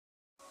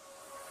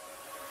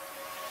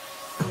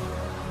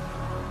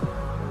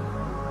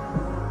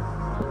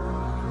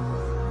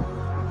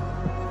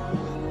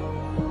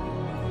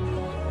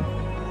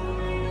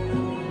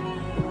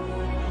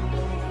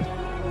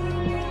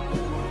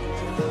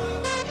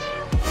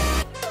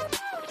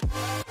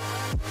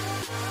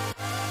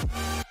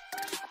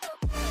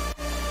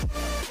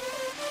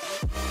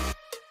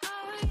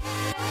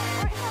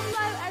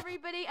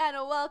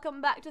and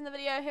welcome back to another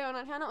video here on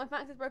our channel. If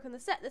Max has broken the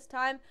set this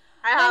time,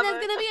 and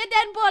there's going to be a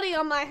dead body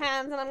on my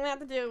hands, and I'm going to have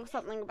to do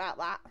something about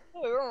that.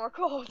 Oh, we're on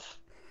record.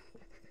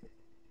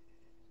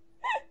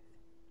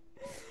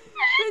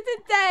 So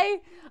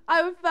today,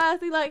 I would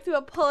firstly like to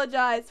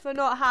apologise for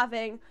not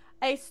having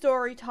a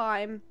story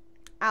time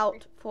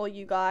out for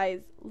you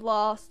guys.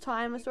 Last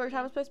time a story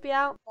time was supposed to be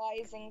out,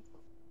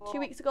 2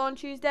 weeks ago on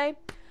Tuesday.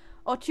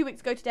 Or 2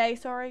 weeks ago today,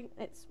 sorry.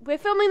 We're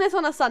filming this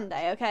on a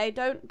Sunday, okay?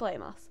 Don't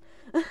blame us.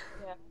 Yeah.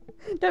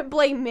 Don't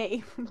blame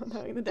me for not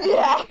knowing the day.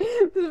 Yeah.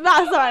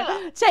 That's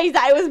alright. Change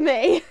that, it was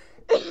me.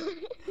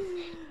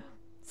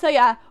 So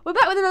yeah, we're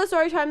back with another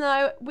story time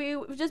though.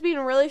 We've just been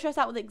really stressed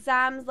out with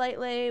exams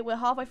lately. We're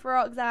halfway through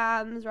our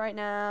exams right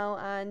now,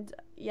 and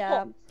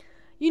yeah.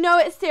 You know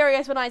it's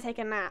serious when I take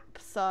a nap,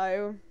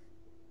 so.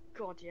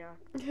 God, yeah.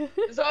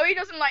 Zoe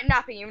doesn't like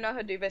napping, even though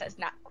her duvet says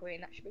nap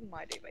queen. That should be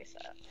my duvet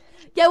set.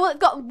 Yeah, well, it's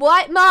got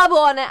white marble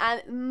on it, and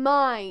it's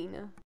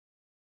mine.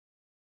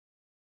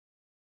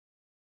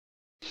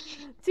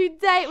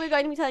 Today, we're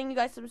going to be telling you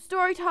guys some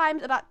story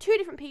times about two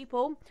different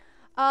people.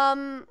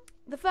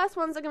 The first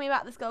ones are going to be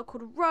about this girl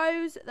called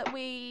Rose that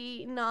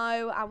we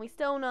know, and we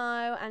still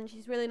know, and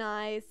she's really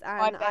nice,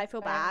 and I feel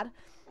bad.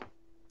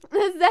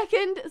 The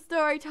second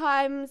story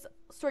times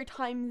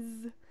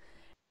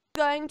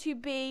going to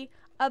be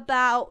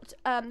about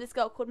this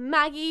girl called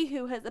Maggie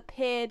who has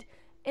appeared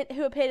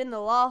in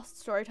the last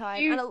story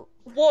time. You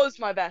was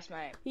my best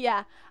mate.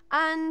 Yeah,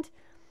 and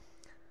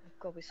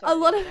God, a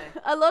lot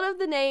of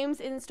the names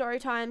in story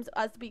times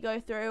as we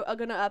go through are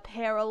gonna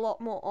appear a lot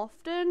more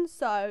often.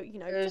 So you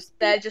know,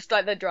 they're just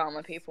like the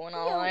drama people in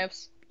our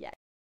lives. Yeah.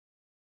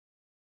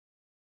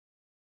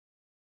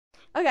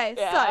 Okay,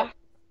 Yeah. so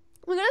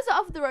we're gonna start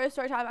off with the Rose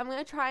story time. I'm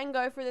gonna try and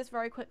go through this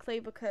very quickly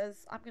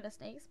because I'm gonna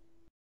sneeze.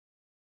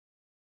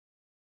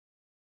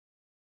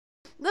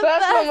 The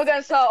first one we're going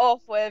to start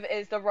off with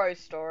is the Rose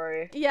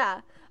story.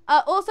 Yeah.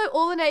 Also,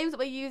 all the names that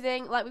we're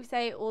using, like we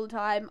say all the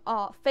time,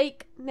 are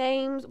fake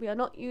names. We are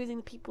not using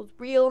the people's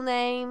real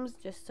names,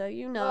 just so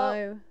you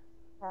know.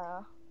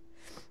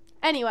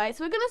 Anyway,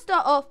 so we're going to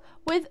start off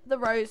with the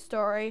Rose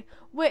story,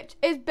 which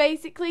is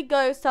basically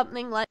goes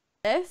something like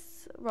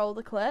this. Roll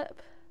the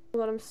clip. Oh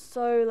my god, I'm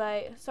so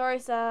late. Sorry,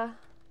 sir.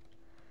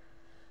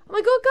 Oh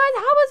my god, guys,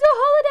 how was your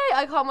holiday?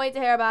 I can't wait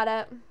to hear about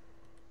it.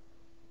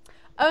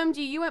 OMG,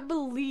 you won't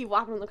believe what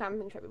happened on the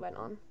camping trip we went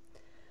on.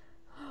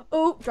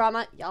 Oh,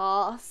 drama,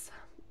 yas.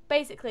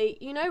 Basically,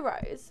 you know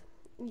Rose?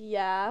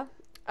 Yeah.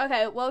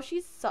 Okay, well,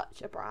 she's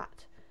such a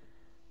brat.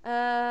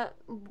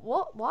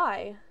 What?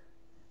 Why?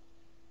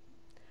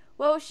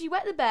 Well, she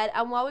wet the bed,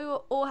 and while we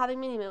were all having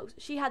mini milks,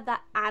 she had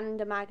that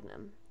and a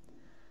Magnum.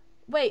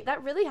 Wait,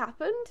 that really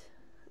happened?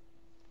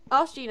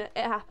 Ask Gina,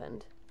 it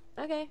happened.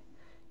 Okay.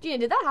 Gina,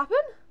 did that happen?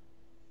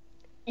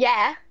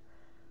 Yeah.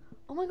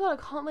 Oh my god,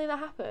 I can't believe that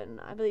happened.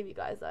 I believe you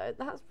guys though.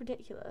 That's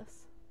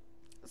ridiculous.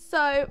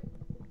 So,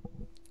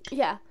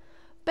 yeah.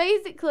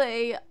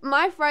 Basically,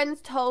 my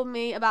friends told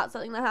me about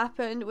something that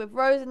happened with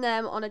Rose and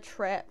them on a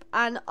trip.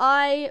 And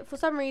I, for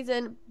some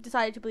reason,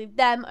 decided to believe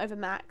them over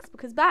Max.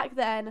 Because back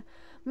then,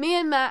 me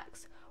and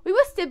Max, we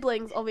were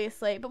siblings,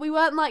 obviously. But we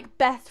weren't like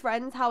best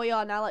friends how we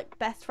are now. Like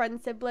best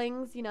friend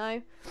siblings, you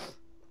know.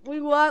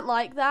 We weren't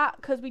like that.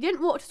 Because we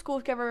didn't walk to school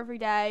together every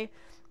day.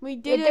 We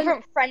did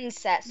different friend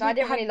sets, so I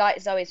didn't really like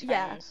Zoe's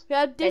friends. Yeah, we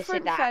had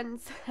different friend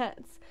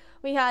sets.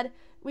 We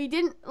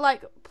didn't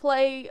like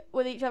play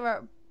with each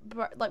other,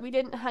 like we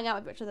didn't hang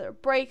out with each other at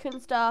break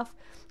and stuff.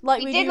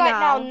 Like we did like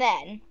now and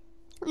then.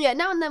 Yeah,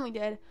 now and then we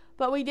did,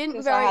 but we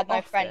didn't very I had no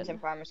often. friends in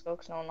primary school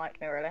because no one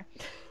liked me really.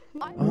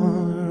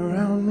 All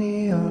around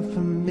me are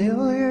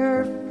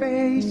familiar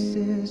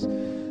faces,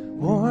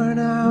 worn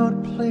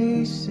out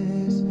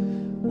places,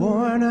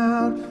 worn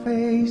out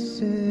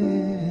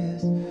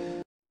faces.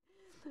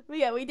 But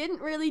yeah, we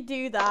didn't really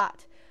do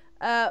that,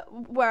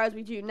 whereas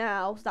we do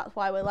now, so that's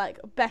why we're like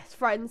best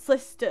friend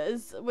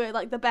sisters. We're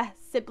like the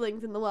best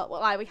siblings in the world.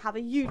 Why we have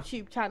a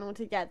YouTube channel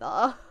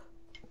together.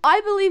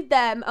 I believed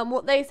them and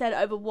what they said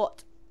over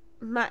what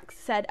Max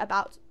said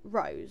about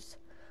Rose.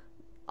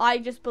 I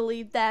just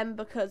believed them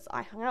because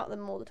I hung out with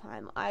them all the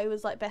time. I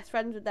was like best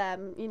friends with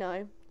them, you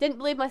know. Didn't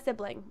believe my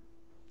sibling.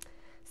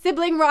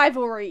 Sibling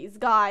rivalries,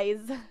 guys.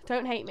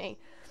 Don't hate me.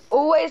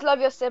 Always love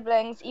your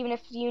siblings, even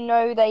if you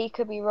know they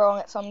could be wrong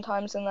at some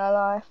times in their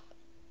life.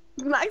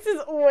 Max is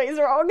always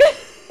wrong.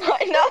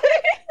 I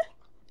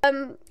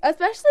know.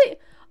 Especially,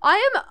 I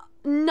am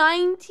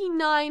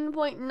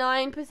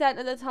 99.9%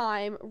 of the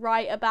time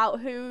right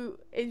about who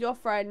is your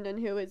friend and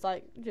who is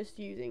like just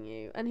using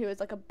you and who is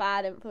like a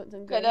bad influence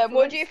and good influence.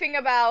 What do you think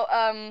about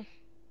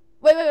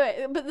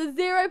Wait, but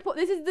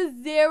this is the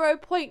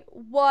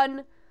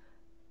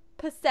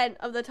 0.1%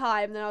 of the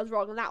time that I was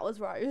wrong, and that was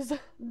Rose.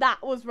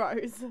 That was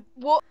Rose.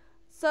 What?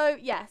 So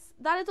yes,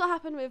 that is what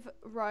happened with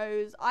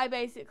Rose. I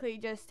basically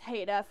just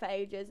hated her for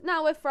ages.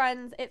 Now we're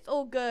friends. It's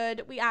all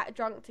good. We act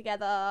drunk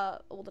together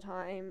all the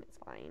time. It's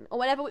fine. Or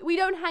whenever we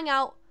don't hang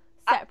out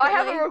separately. I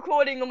have a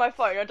recording on my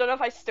phone. I don't know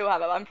if I still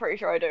have it. I'm pretty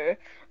sure I do.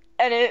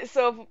 And it's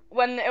sort of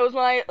when it was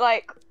my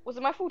was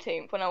it my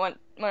 14th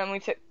when we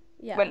took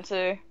Yeah. went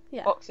to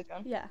Yeah.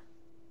 Oxygen. Yeah.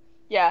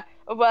 Yeah,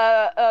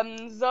 where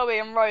Zoe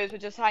and Rose were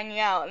just hanging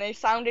out, and they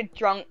sounded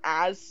drunk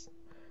as.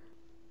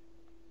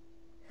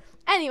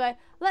 Anyway,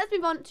 let's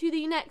move on to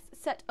the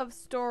next set of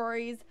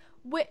stories,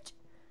 which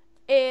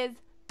is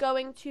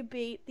going to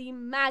be the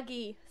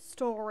Maggie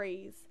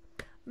stories.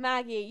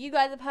 Maggie, you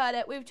guys have heard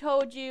it. We've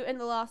told you in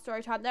the last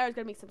story time there is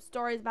going to be some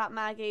stories about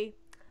Maggie.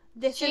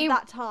 This is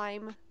that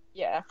time.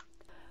 Yeah.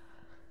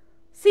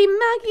 See,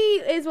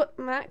 Maggie is what...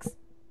 Max?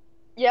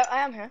 Yeah, I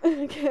am here.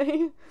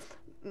 Okay.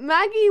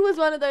 Maggie was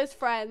one of those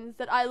friends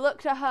that I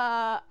looked at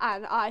her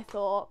and I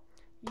thought,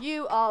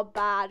 you are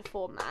bad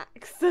for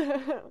Max.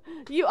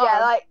 You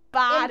are like,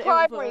 bad in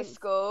primary influence.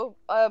 school,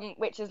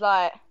 which is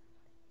like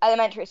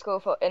elementary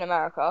school in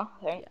America,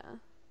 I think.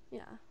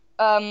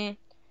 Yeah.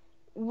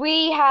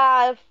 We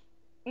have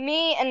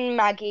me and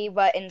Maggie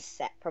were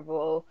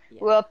inseparable. Yeah.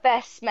 We were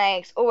best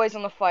mates, always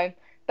on the phone.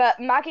 But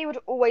Maggie would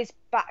always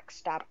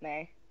backstab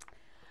me.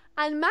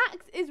 And Max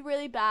is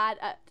really bad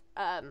at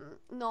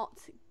not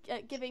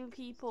giving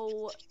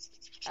people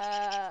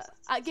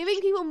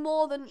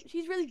more than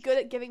she's really good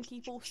at giving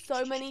people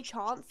so many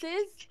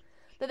chances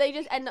that they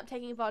just end up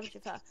taking advantage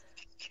of her.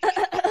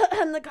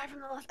 And the guy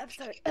from the last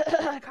episode,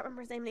 I can't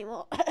remember his name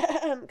anymore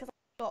because I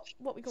forgot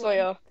what we call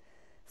him.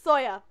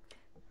 Sawyer.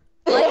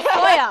 Like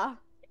Sawyer.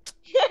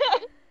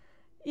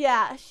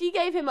 Yeah, she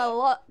gave him a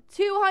lot.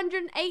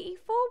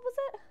 284 was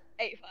it?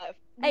 85.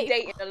 We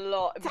dated a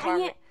lot in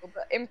primary school,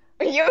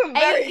 but you were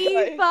very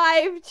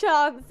 85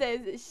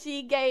 chances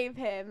she gave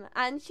him,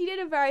 and she did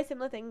a very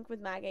similar thing with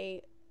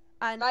Maggie.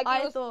 And Maggie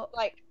I was thought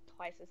like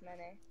twice as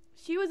many.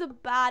 she was a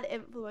bad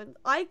influence.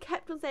 I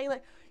kept on saying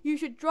like, you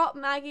should drop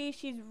Maggie.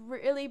 She's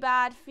really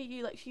bad for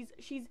you. Like she's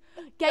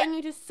getting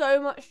you to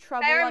so much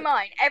trouble. Bear in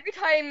mind, every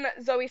time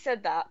Zoe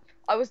said that,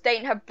 I was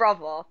dating her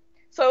brother.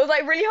 So it was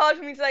like really hard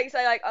for me to like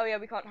say like, oh yeah,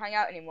 we can't hang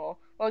out anymore.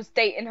 I was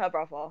dating her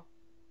brother.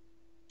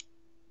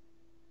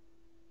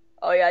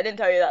 Oh yeah, I didn't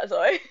tell you that,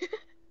 sorry.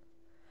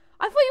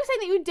 I thought you were saying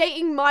that you were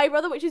dating my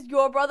brother, which is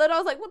your brother, and I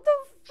was like, what the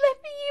flip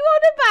are you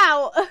on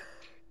about?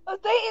 I was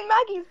dating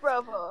Maggie's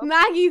brother.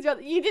 Maggie's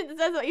brother. You didn't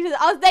say what you said.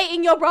 I was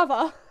dating your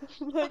brother.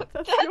 Like,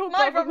 that's your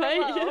my brother,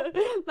 brother.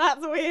 mate.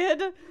 That's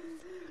weird.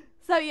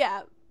 So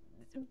yeah,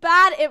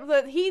 bad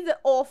influence. He's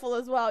awful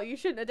as well. You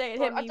shouldn't have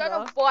dated him I either.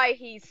 don't know why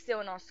he's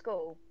still in our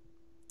school.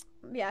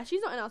 Yeah,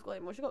 she's not in our school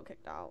anymore. She got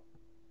kicked out.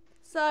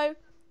 So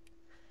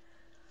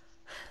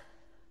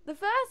the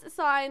first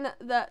sign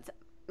that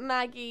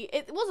Maggie,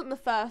 it wasn't the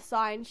first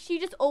sign. She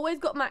just always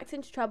got Max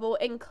into trouble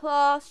in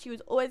class. She was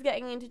always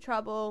getting into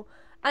trouble.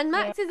 And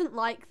Max isn't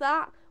like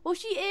that. Well,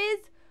 she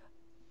is,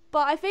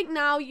 but I think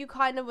now you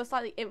kind of were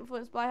slightly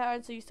influenced by her,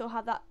 and so you still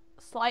have that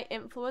slight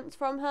influence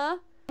from her.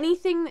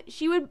 Anything that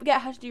she would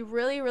get her to do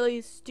really,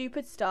 really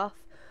stupid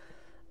stuff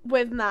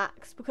with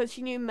Max because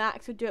she knew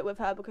Max would do it with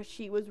her because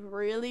she was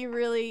really,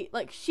 really,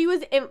 like, she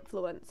was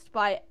influenced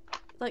by,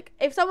 like,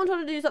 if someone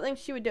told her to do something,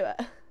 she would do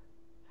it.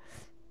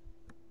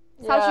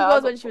 That's how she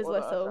was when she was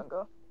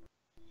little.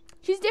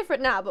 She's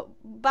different now, but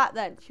back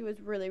then she was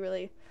really,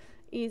 really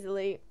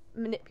easily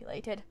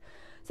manipulated.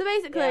 So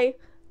basically,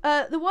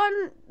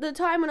 the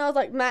time when I was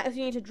like, Max,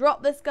 you need to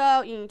drop this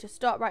girl, you need to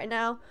stop right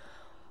now,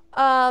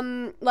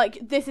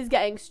 like, this is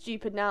getting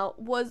stupid now,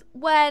 was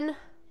when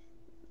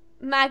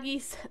Maggie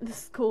set the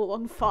school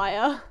on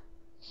fire.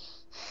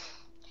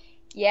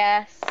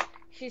 Yes.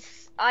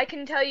 I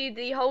can tell you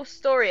the whole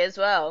story as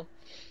well.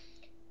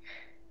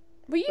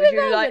 Were you Would you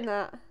involved like- in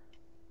that?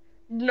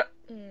 No.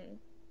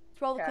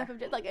 Roll the Okay. clip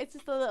of it, like, it's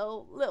just a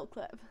little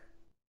clip.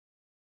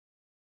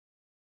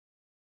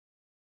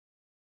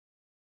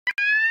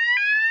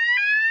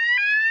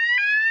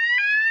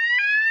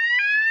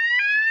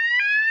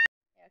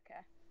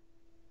 Okay.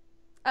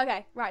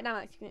 Okay, right, now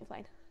Max, you can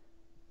explain.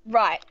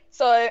 Right.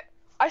 So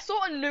I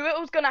sort of knew it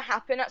was gonna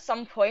happen at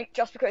some point,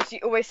 just because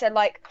she always said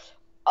like,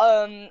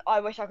 I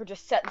wish I could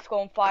just set the school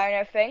on fire and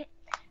everything.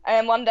 And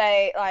then one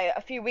day, like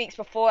a few weeks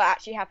before it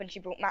actually happened, she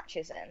brought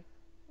matches in.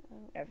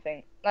 And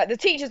everything. Like the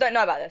teachers don't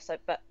know about this,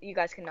 but you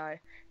guys can know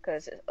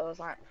because it was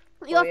like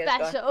 4 You're years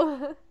ago.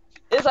 special.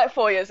 It's like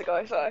 4 years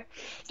ago, so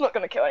it's not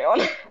gonna kill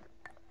anyone.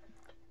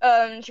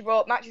 She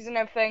brought matches and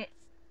everything.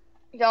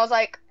 Then I was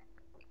like,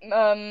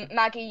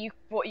 Maggie,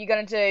 what are you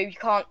gonna do? You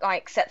can't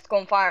like set the school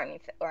on fire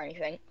or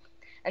anything.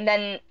 And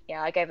then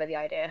I gave her the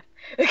idea.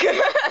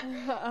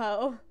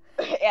 Uh-oh.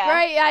 Yeah.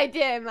 Great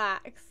idea,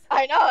 Max.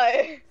 I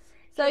know.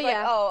 So She was yeah.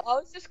 Like, oh, I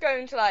was just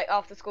going to like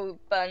after school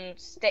burn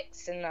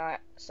sticks and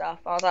stuff.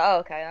 I was like, oh,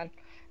 okay then.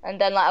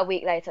 And then like a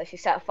week later, she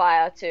set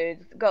fire to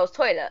the girls'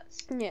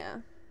 toilets. Yeah.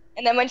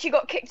 And then when she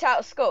got kicked out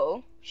of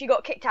school, she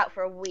got kicked out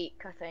for a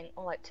week, I think,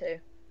 or like 2.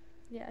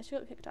 Yeah, she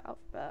got kicked out,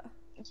 but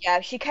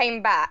Yeah, she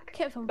came back.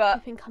 kept on but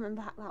keeping coming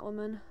back, that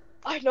woman.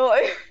 I know.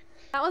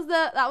 That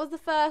was the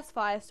first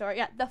fire story.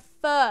 Yeah, the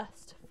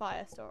first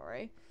fire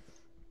story.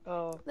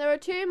 Oh. There are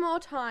 2 more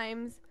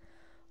times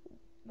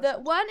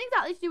that weren't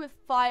exactly to do with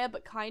fire,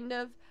 but kind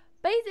of.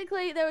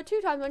 Basically, there were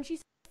 2 times when she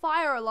set the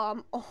fire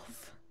alarm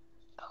off.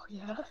 Oh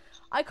yeah.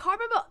 I can't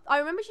remember. I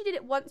remember she did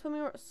it once when we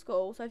were at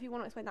school. So if you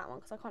want to explain that one,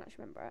 because I can't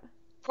actually remember it.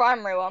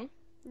 primary one.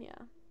 Yeah.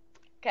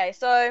 Okay,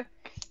 so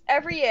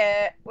every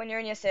year when you're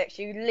in year 6,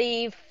 you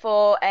leave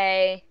for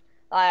a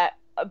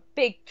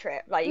big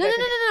trip. Like you No, go no,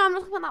 to no, no, no, I'm not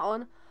talking about that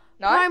one.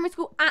 no. Primary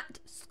school at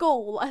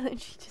school. I think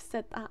she just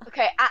said that.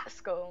 Okay, at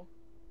school.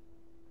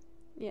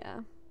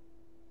 Yeah.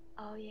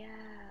 Oh yeah.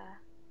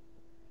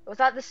 Was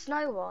that the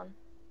snow one?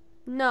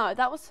 No,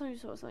 that was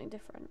something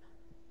different.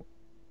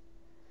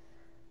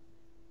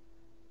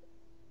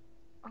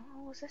 Oh,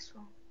 what was this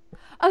one?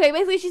 Okay,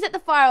 basically she set the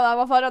fire alarm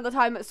off another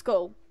time at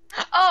school.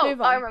 Oh,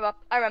 Move on.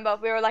 I remember.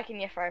 We were like in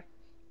year 3.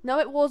 No,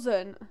 it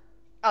wasn't.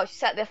 Oh, she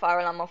set the fire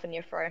alarm off in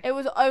year 3. It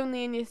was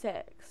only in year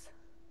 6.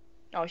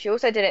 Oh, she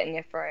also did it in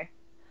year 3.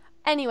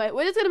 Anyway,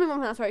 we're just going to move on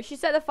from that story. She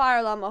set the fire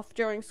alarm off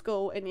during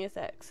school in year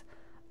 6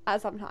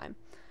 at some time.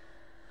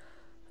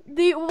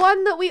 The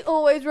one that we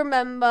always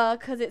remember,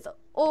 because it's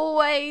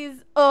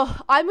always...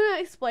 I'm going to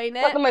explain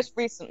it. That's the most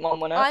recent one,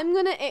 wasn't it? I'm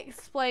going to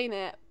explain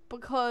it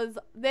because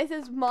this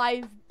is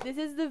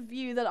the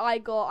view that I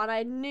got, and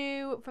I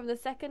knew from the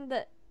second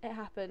that it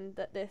happened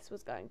that this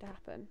was going to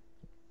happen.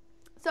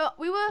 So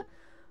we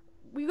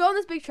go on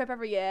this big trip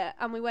every year,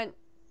 and we went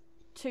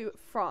to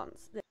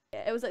France this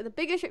year. It was like the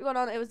biggest trip we went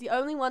on. It was the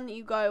only one that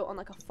you go on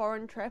like a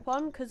foreign trip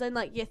on, because in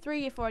like year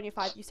 3, year 4, and year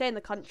 5, you stay in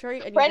the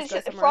country and you just go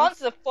somewhere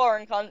France else. is a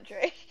foreign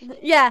country.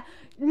 Yeah,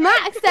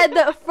 Max said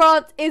that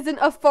France isn't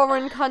a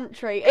foreign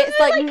country. It's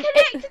like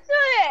connected to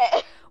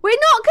it. we're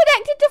not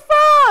connected to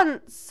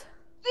France.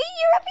 The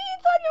European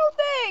annual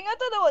thing. I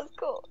don't know what it's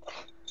called.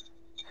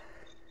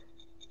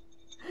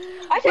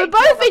 We're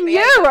both in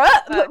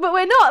Europe, but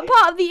we're not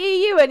part of the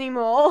EU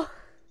anymore.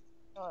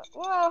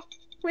 Well,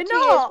 We're 2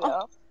 years not.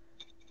 now.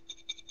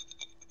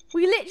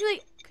 We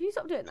literally. Can you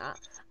stop doing that?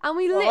 And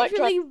we Well,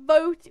 literally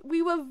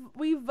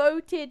We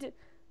voted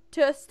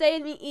to stay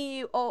in the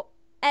EU or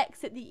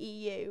exit the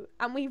EU,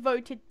 and we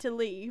voted to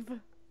leave.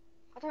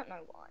 I don't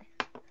know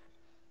why.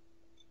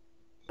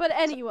 But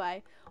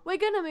anyway, we're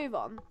gonna move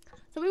on.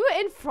 So we were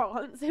in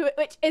France,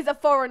 which is a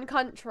foreign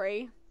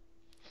country.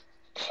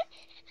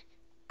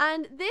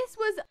 And this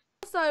was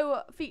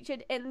also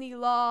featured in the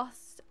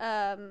last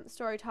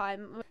story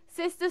time.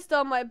 Sister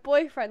Stole My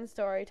Boyfriend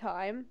story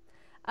time,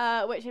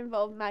 which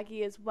involved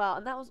Maggie as well.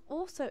 And that was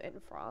also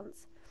in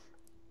France.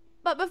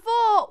 But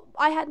before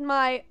I had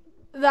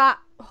that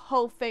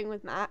whole thing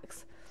with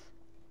Max.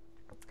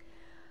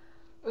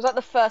 Was that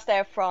the first day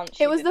of France?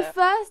 It was the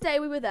first day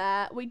we were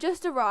there. We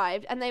just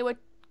arrived, and they were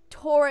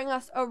touring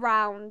us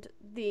around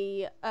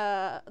the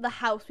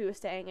house we were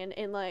staying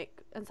in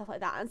like and stuff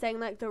like that, and saying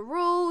like the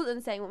rules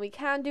and saying what we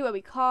can do, where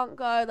we can't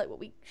go, like what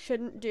we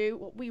shouldn't do,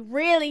 what we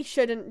really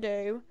shouldn't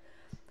do.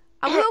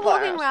 And we were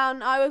walking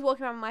around. I was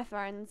walking around with my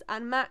friends,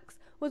 and Max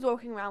was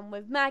walking around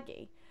with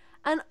Maggie.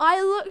 And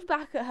I looked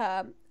back at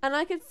her, and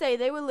I could say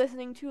they were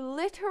listening to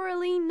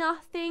literally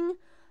nothing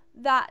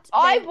that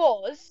I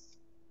was.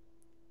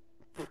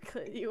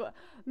 You were.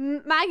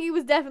 Maggie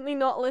was definitely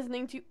not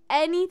listening to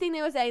anything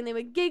they were saying. They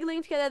were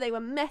giggling together. They were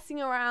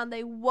messing around.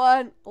 They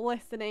weren't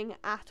listening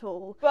at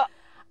all.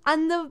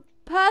 And the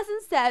person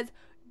says,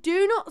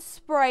 do not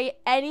spray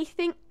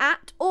anything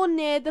at or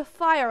near the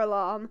fire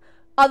alarm,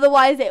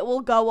 otherwise it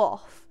will go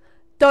off.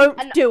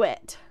 Don't do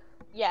it.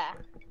 Yeah.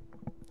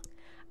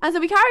 And so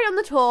we carried on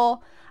the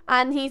tour,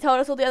 and he told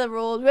us all the other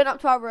rules. We went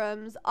up to our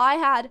rooms. I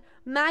had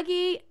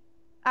Maggie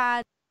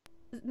and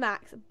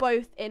Max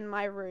both in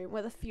my room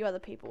with a few other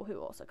people who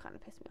also kind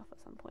of pissed me off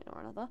at some point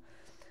or another.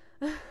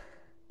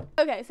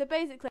 Okay, so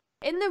basically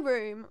in the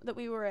room that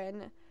we were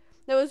in,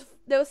 there was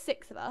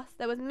 6 of us.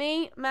 There was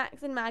me,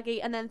 Max, and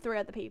Maggie, and then 3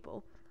 other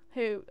people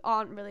who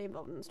aren't really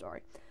involved in the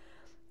story.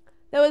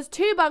 There was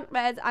 2 bunk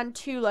beds and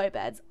 2 low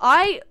beds.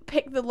 I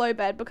picked the low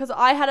bed because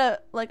I had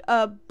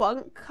a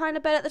bunk kind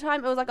of bed at the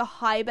time. It was like a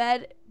high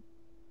bed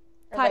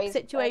type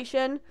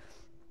situation.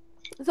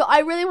 So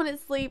I really wanted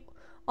to sleep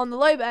on the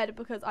low bed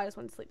because I just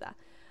wanted to sleep there.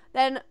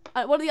 Then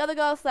one of the other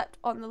girls slept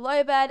on the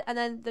low bed, and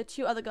then the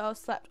 2 other girls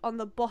slept on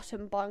the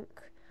bottom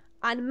bunk,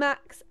 and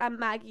Max and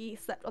Maggie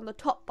slept on the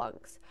top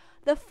bunks.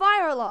 The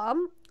fire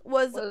alarm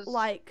was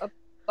like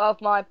above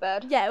my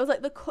bed. Yeah, it was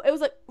like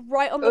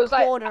right on the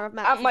corner of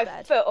Max's bed. At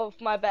my foot of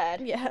my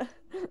bed. Yeah.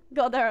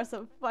 God, there are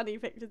some funny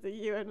pictures of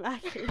you and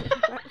Maggie.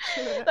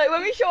 Like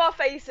when we show our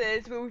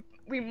faces,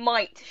 we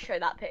might show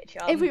that picture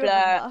if we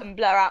and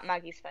blur out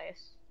Maggie's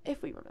face.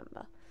 If we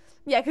remember.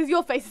 Yeah, because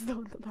your face is the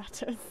one that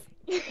matters.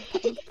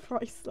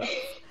 Priceless.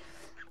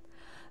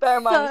 Bear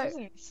in mind, she's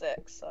in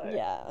 6, so...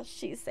 Yeah,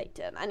 she's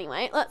Satan.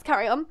 Anyway, let's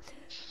carry on.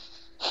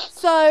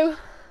 So,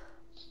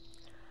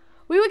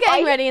 we were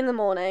getting ready in the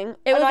morning.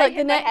 It was like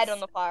the next... my head on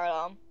the fire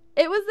alarm.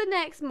 It was the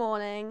next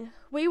morning.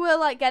 We were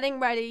like getting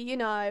ready, you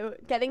know,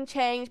 getting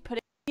changed,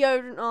 putting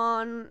deodorant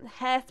on,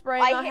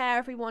 hairspraying our hair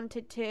if we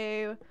wanted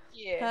to,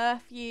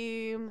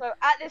 perfume. So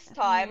at this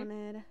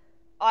time...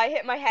 I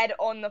hit my head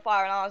on the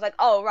fire alarm. I was like,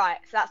 oh, right,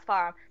 so that's the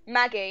fire alarm.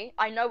 Maggie,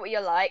 I know what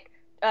you're like.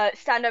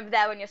 Stand over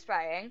there when you're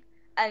spraying.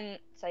 And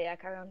so, yeah,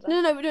 carry on.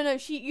 No.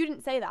 You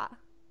didn't say that.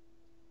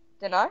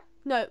 Didn't I?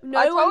 No.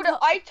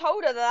 I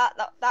told her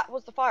that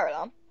was the fire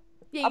alarm.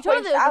 Yeah, you told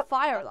her that it was a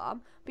fire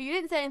alarm, but you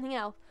didn't say anything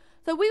else.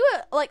 So we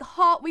were like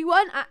hot. We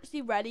weren't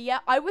actually ready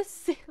yet. I was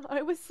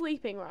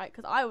sleeping, right?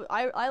 Because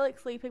I like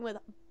sleeping with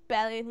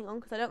barely anything on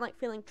because I don't like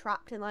feeling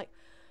trapped in like.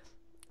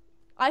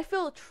 I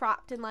feel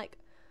trapped in like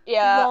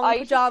long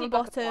pajama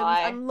bottoms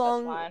and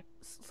long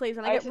sleeves,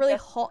 and I get really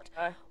hot.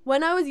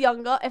 When I was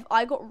younger, if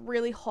I got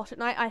really hot at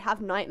night, I'd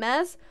have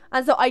nightmares,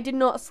 and so I did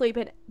not sleep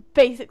in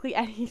basically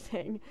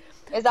anything.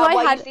 Is that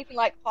why you sleep in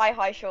like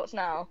high shorts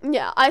now?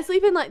 Yeah, I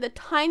sleep in like the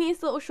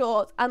tiniest little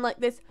shorts and like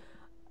this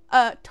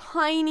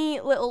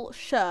tiny little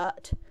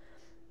shirt.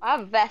 I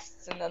have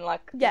vests and then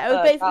like it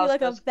was basically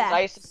like a vest.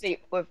 I used to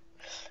sleep with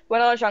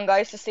when I was younger. I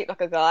used to sleep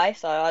like a guy,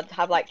 so I'd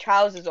have like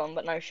trousers on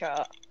but no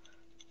shirt.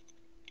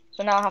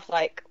 So now I have to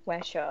like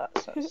wear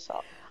shirts. So it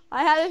sucks.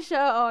 I had a shirt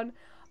on,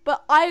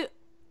 but I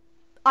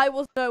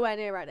was nowhere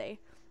near ready.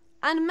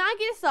 And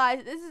Maggie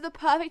decided this is the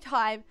perfect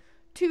time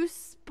to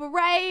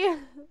spray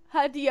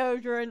her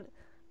deodorant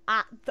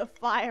at the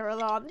fire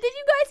alarm. Did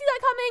you guys see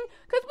that coming?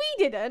 Because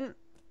we didn't.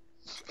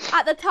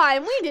 At the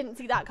time, we didn't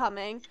see that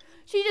coming.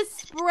 She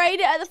just sprayed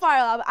it at the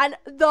fire alarm, and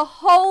the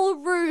whole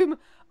room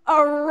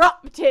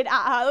erupted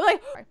at her.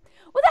 Like,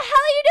 what the hell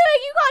are you doing?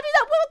 You can't do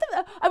that. What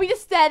the? And we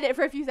just stared at it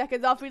for a few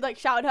seconds after we like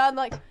shouted her and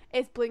like,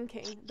 it's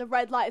blinking. The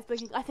red light is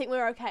blinking. I think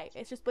we're okay.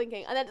 It's just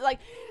blinking. And then it's like,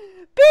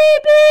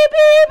 beep, beep,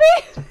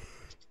 beep, beep.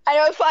 I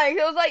know, it's funny.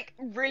 It was like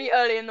really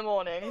early in the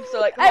morning.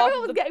 So like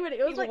everyone was getting ready.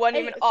 It was like weren't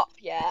even up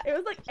yet. It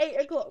was like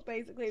 8 o'clock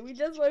basically. We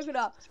just woken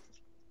up.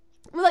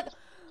 We're like,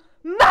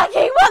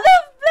 Maggie, what the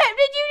flip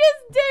did you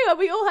just do? And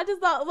we all had to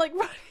start like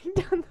running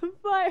down the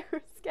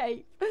fire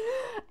escape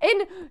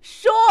in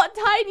short,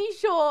 tiny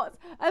shorts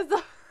as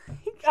the.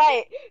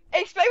 Hey,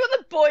 explain what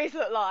the boys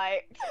look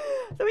like.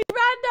 So we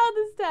ran down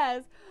the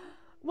stairs.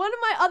 One of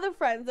my other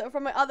friends that were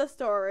from my other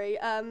story,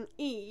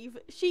 Eve,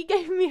 she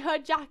gave me her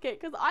jacket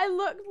because I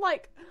looked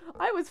like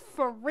I was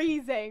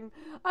freezing.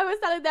 I was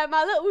standing there in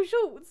my little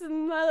shorts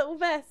and my little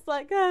vest,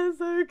 like, oh,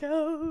 so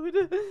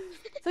cold.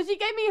 So she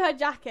gave me her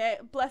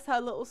jacket, bless her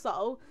little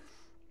soul.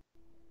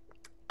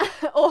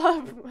 Or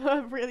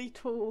her really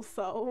tall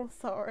soul,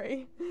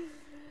 sorry.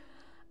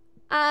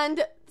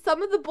 And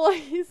some of the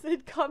boys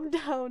had come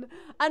down,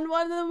 and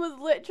one of them was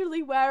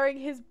literally wearing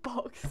his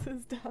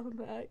boxers down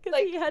there because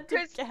he had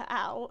to get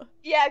out.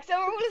 Yeah, because they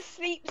were all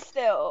asleep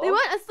still. They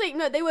weren't asleep.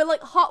 No, they were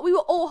like we were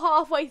all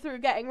halfway through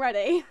getting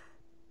ready.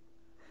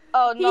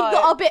 Oh no! He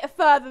got a bit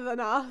further than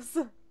us.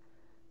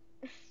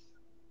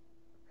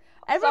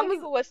 Some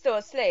people were still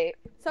asleep.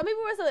 Some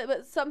people were asleep,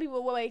 but some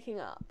people were waking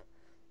up.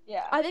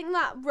 Yeah. I think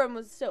that room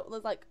was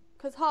like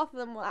because half of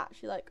them were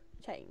actually like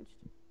changed.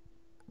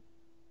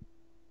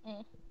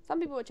 Mm. Some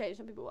people were changed,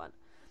 some people weren't.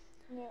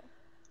 Yeah.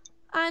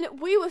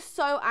 And we were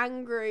so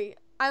angry.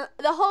 And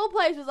the whole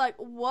place was like,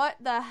 what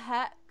the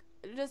heck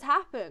just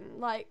happened?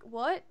 Like,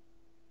 what?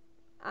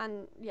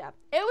 And yeah,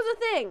 it was a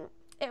thing.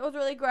 It was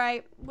really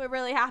great. We're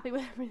really happy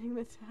with everything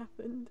that's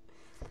happened.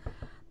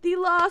 The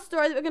last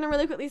story that we're going to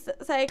really quickly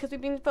say, because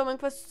we've been filming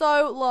for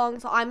so long,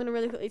 so I'm going to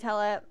really quickly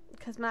tell it.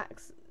 Because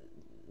Max,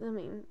 I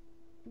mean,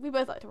 we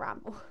both like to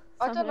ramble.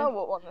 I don't know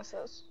what one this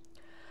is.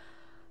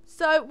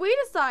 So we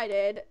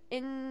decided I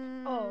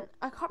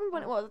can't remember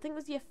when it was. I think it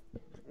was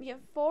year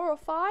 4 or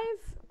 5.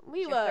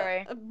 We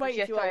were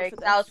way too old for this.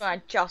 That was when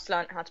I just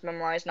learned how to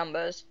memorize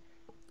numbers.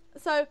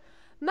 So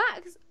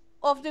Max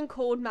often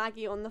called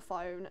Maggie on the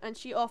phone, and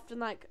she often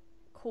like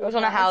called. It was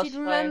on a house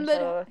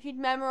phone. She'd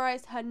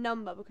memorized her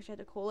number because she had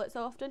to call it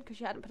so often because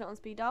she hadn't put it on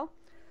speed dial.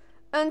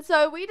 And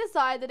so we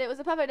decided that it was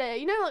a perfect day.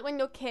 You know, like when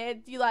you're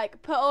kids, you like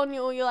put on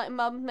your like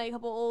mum's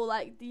makeup or all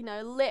like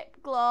lip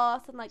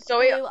gloss and like blue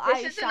eyeshadow.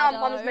 This isn't our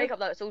mum's makeup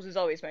though. It's also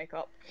Zoe's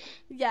makeup.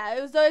 Yeah,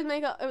 it was Zoe's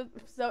makeup.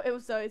 It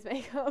was Zoe's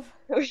makeup.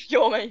 It was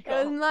your makeup.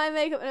 It was my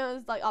makeup and it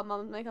was like our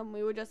mum's makeup. And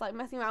we were just like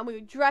messing around. We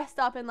were dressed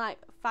up in like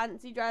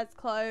fancy dress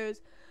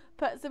clothes,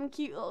 put some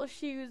cute little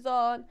shoes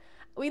on.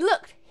 We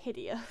looked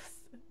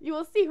hideous. You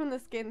will see from the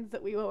skins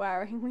that we were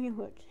wearing. We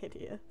look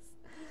hideous.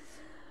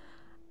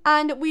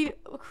 And we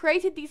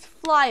created these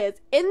flyers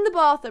in the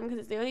bathroom because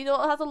it's the only door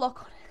that has a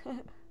lock on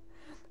it.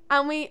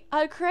 And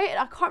I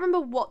can't remember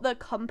what the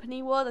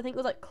company was. I think it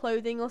was like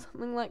clothing or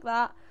something like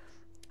that.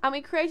 And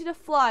we created a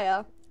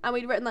flyer and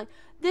we'd written like,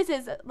 this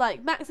is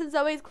like Max and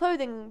Zoe's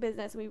clothing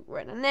business. We'd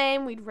written a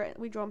name, we'd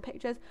drawn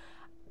pictures.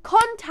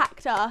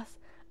 Contact us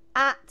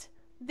at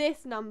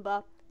this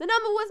number. The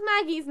number was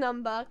Maggie's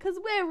number because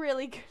we're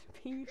really good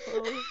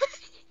people.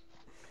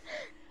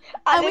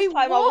 At this time,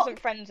 I wasn't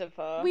friends with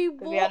her.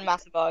 We had a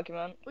massive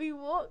argument. We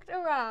walked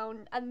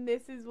around, and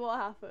this is what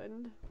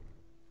happened.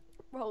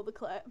 Roll the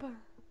clip. Oh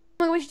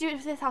my God, we should do it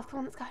to this house. Come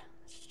on, let's go.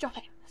 Let's drop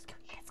it. Let's go.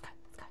 Let's go.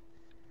 Let's go.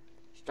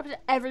 Let's drop it to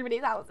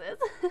everybody's houses.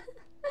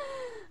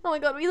 Oh my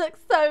God, we look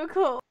so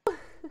cool.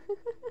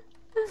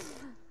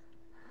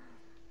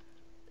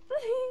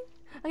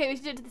 Okay, we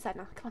should do it to the side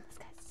now. Come on, let's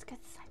go. Let's go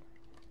to the side.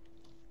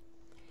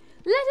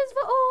 Letters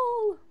for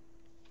all.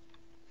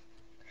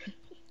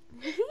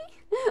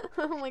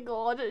 Oh my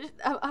God.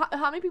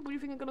 How many people do you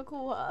think are going to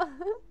call her?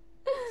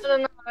 I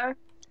don't know.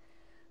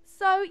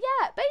 So,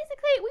 yeah,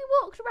 basically, we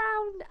walked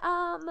around,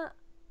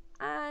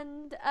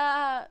 and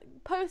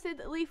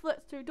posted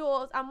leaflets through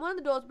doors, and one of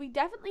the doors we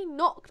definitely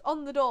knocked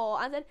on the door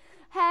and said,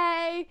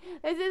 hey,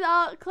 this is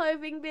our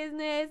clothing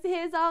business,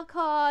 here's our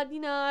card,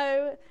 you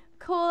know,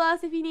 call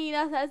us if you need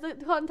us, there's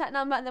the contact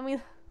number, and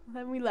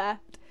then we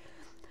left.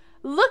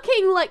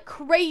 Looking like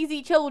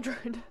crazy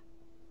children.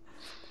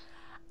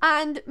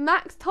 And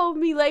Max told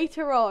me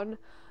later on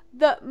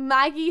that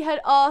Maggie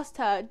had asked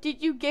her,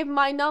 did you give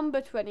my number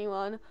to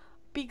anyone?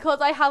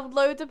 Because I have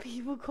loads of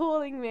people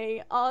calling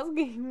me,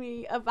 asking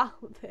me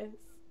about this.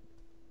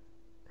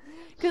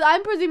 Because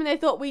I'm presuming they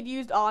thought we'd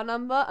used our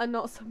number and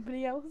not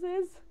somebody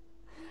else's.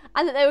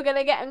 And that they were going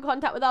to get in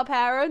contact with our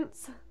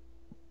parents.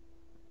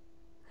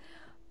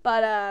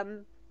 But,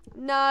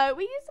 no,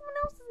 we used someone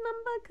else's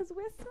number because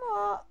we're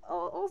smart,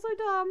 also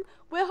dumb.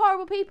 We're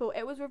horrible people.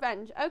 It was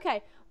revenge.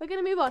 Okay, we're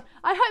going to move on.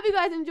 I hope you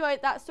guys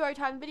enjoyed that story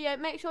time video.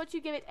 Make sure to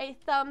give it a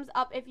thumbs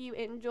up if you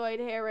enjoyed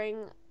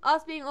hearing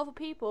us being awful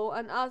people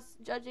and us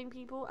judging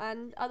people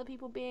and other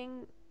people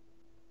being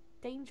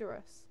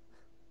dangerous.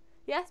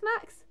 Yes,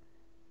 Max?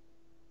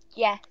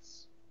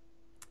 Yes.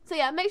 So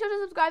yeah, make sure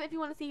to subscribe if you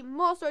want to see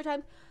more story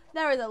times.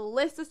 There is a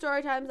list of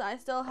story times that I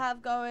still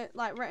have going,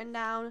 like, written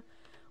down.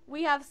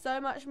 We have so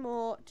much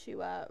more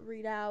to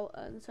read out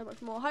and so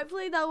much more.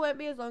 Hopefully that won't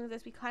be as long as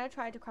this. We kind of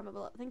tried to cram up,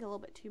 I think, a little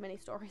bit too many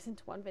stories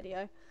into one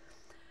video.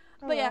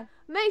 But yeah,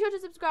 make sure to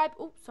subscribe.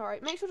 Oh, sorry.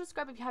 Make sure to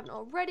subscribe if you haven't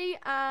already.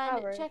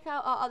 And check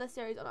out our other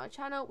series on our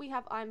channel. We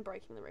have I'm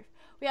Breaking the Roof.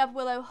 We have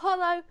Willow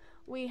Hollow.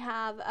 We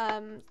have, I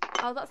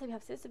was about to say we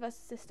have Sister vs.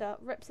 Sister.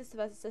 Rip Sister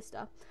vs.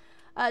 Sister.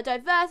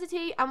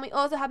 Diversity, and we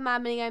also have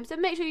Mad Mini Games, so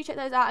make sure you check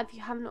those out if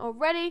you haven't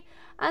already,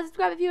 and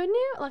subscribe if you are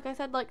new. Like I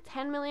said like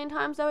 10 million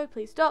times, so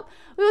please stop.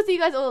 We will see you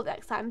guys all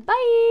next time.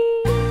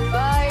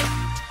 Bye.